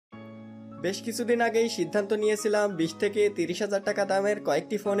বেশ কিছুদিন আগেই সিদ্ধান্ত নিয়েছিলাম 20 থেকে 30,000 টাকা দামের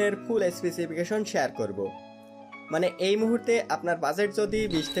কয়েকটি ফোনের ফুল স্পেসিফিকেশন শেয়ার করব। মানে এই মুহূর্তে আপনার বাজেট যদি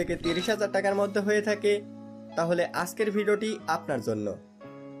 20 থেকে 30,000 টাকার মধ্যে হয়ে থাকে তাহলে আজকের ভিডিওটি আপনার জন্য।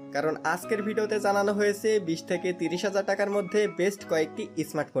 কারণ আজকের ভিডিওতে জানানো হয়েছে 20 থেকে 30,000 টাকার মধ্যে বেস্ট কয়েকটি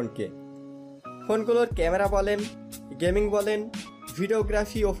স্মার্টফোনকে। ফোনগুলোর ক্যামেরা বলেন, গেমিং বলেন,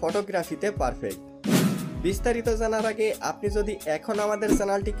 ভিডিওগ্রাফি ও ফটোগ্রাফিতে পারফেক্ট। বিস্তারিত জানার আগে আপনি যদি এখন আমাদের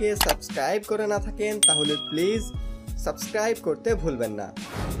চ্যানেলটিকে সাবস্ক্রাইব করে না থাকেন তাহলে প্লিজ সাবস্ক্রাইব করতে ভুলবেন না।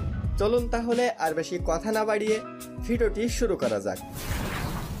 চলুন তাহলে আর বেশি কথা না বাড়িয়ে ভিডিওটি শুরু করা যাক।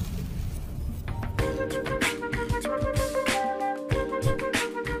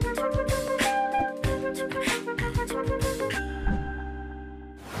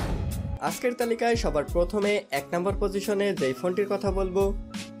 আজকের তালিকায় সবার প্রথমে 1 নম্বর পজিশনে যেই ফোনটির কথা বলবো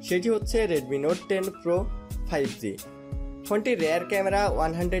সেটি হচ্ছে Redmi Note 10 Pro 5G। ফোনটির rare camera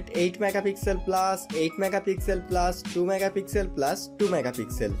 108 megapixel plus 8 megapixel plus 2 megapixel plus 2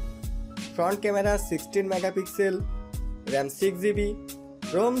 megapixel, front camera 16 megapixel, RAM 6GB,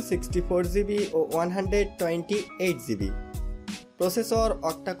 Rome 64GB O 128GB, processor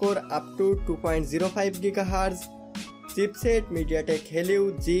octa-core up to 2.05 GHz, chipset MediaTek Helio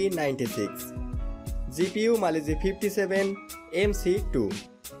G96, GPU Mali G57 MC2,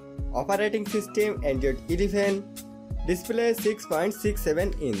 operating system Android 11, display 6.67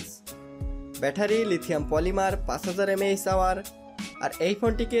 inch, battery lithium polymer 5000 mAh, আর এই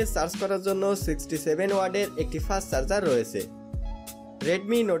ফোনটিকে charge করার জন্য 67 ওয়াটের একটি fast charger রয়েছে।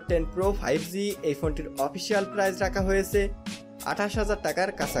 Redmi Note 10 Pro 5G এই ফোনটির official price রাখা হয়েছে 28,000 টাকার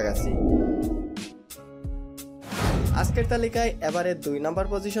কাছাকাছি। আজকের তালিকায় এবারে 2 নম্বর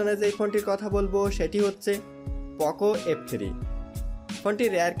পজিশনে যেই ফোনটির কথা বলবো সেটি হচ্ছে Poco F3।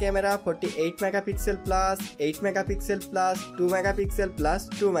 ফোনটির rare camera 48 megapixel plus 8 megapixel plus 2 megapixel plus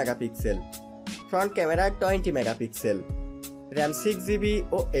 2 megapixel, front camera 20 megapixel, RAM 6GB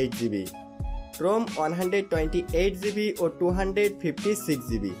O 8GB, Rome 128GB O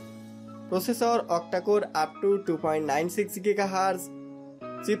 256GB, processor octa-core up to 2.96 GHz,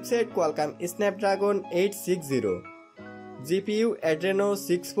 chipset Qualcomm Snapdragon 860, GPU Adreno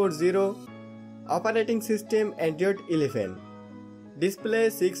 640, operating system Android 11, display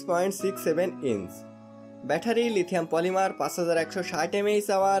 6.67 inch, battery lithium polymer 5160 mAh,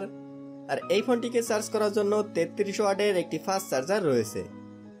 আর এই ফোনটিকে charge করার জন্য 33 ওয়াটের একটি fast charger রয়েছে।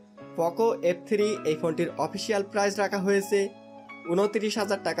 Poco F3 এই ফোনটির official price রাখা হয়েছে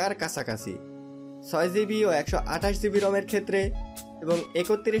 29,000 টাকার কাছাকাছি। 6GB ও 128GB রোমের ক্ষেত্রে এবং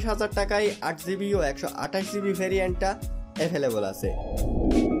 31,000 টাকায় 8GB ও 128GB ভেরিয়েন্টটা অ্যাভেলেবল আছে।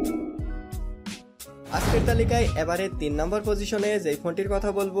 আজকের তালিকায় এবারে 3 নম্বর পজিশনে যেই ফোনটির কথা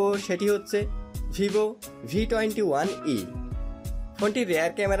বলবো সেটি হচ্ছে Vivo V21e। ফোনটির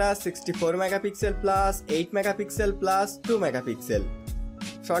rare camera 64 megapixel plus 8 megapixel plus 2 megapixel,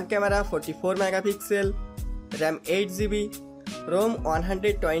 front camera 44 megapixel, RAM 8GB, Rome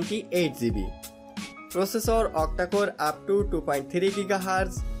 128GB, processor octa-core up to 2.3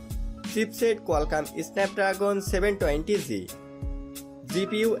 GHz, chipset Qualcomm Snapdragon 720G,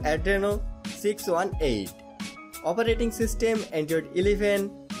 GPU Adreno 618, operating system Android 11,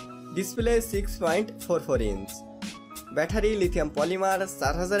 display 6.44 inch, battery lithium polymer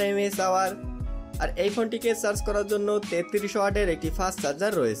 4000 mAh, আর এই ফোনটিকে charge করার জন্য 33 ওয়াটের একটি fast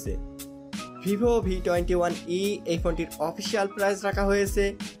charger রয়েছে। Vivo V21e এই ফোনটির official price রাখা হয়েছে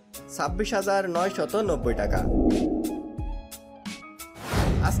 26,990 টাকা।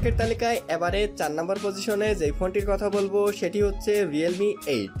 আজকের তালিকায় এবারে 4 নম্বর পজিশনে যেই ফোনটির কথা বলবো সেটি হচ্ছে Realme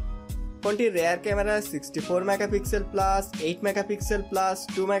 8। ফোনটির rare camera 64 megapixel plus 8 megapixel plus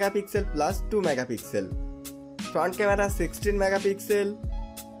 2 megapixel plus 2 megapixel, front camera 16 megapixel,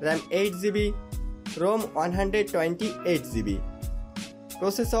 RAM 8GB, Rome 128GB,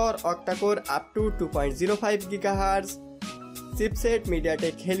 processor octa-core up to 2.05 GHz, chipset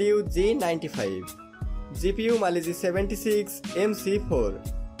MediaTek Helio G95, GPU Mali G76 MC4,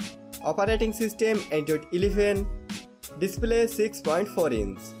 operating system Android 11, display 6.4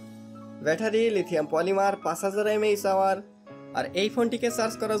 inch, battery lithium polymer 5000 mAh, আর এই ফোনটিকে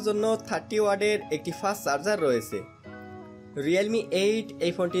charge করার জন্য 30 ওয়াটের একটি fast charger রয়েছে। Realme 8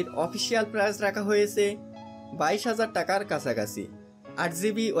 এই ফোনটির official price রাখা হয়েছে 22,000 টাকার কাছাকাছি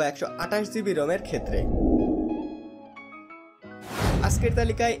 8GB ও 128GB রোমের ক্ষেত্রে। আজকের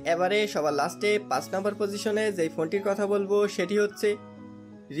তালিকায় এবারে সবার লাস্টে 5 নম্বর পজিশনে যেই ফোনটির কথা বলবো সেটি হচ্ছে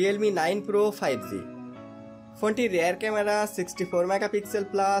Realme 9 Pro 5G। ফোনটির rare camera 64 megapixel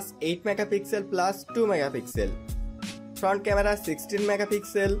plus 8 megapixel plus 2 megapixel, front camera 16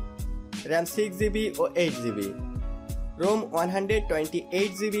 megapixel, RAM 6GB O 8GB, Rome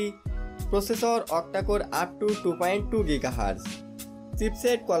 128GB, processor octa-core up to 2.2 GHz,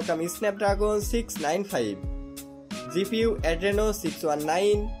 chipset Qualcomm Snapdragon 695, GPU Adreno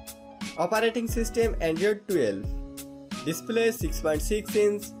 619, operating system Android 12, display 6.6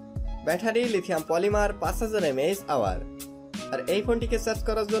 inch, battery lithium polymer 5000 mAh। আর এই ফোনটিকে charge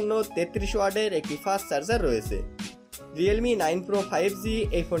করার জন্য 33 ওয়াটের একটি fast charger রয়েছে। Realme 9 Pro 5G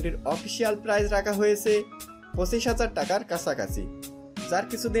এই ফোনটির official price রাখা হয়েছে 25,000 টাকার কাছাকাছি, যার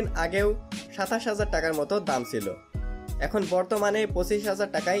কিছুদিন আগেও 27,000 টাকার মতো দাম ছিল। এখন বর্তমানে 25,000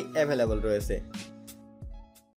 টাকায় অ্যাভেলেবল রয়েছে।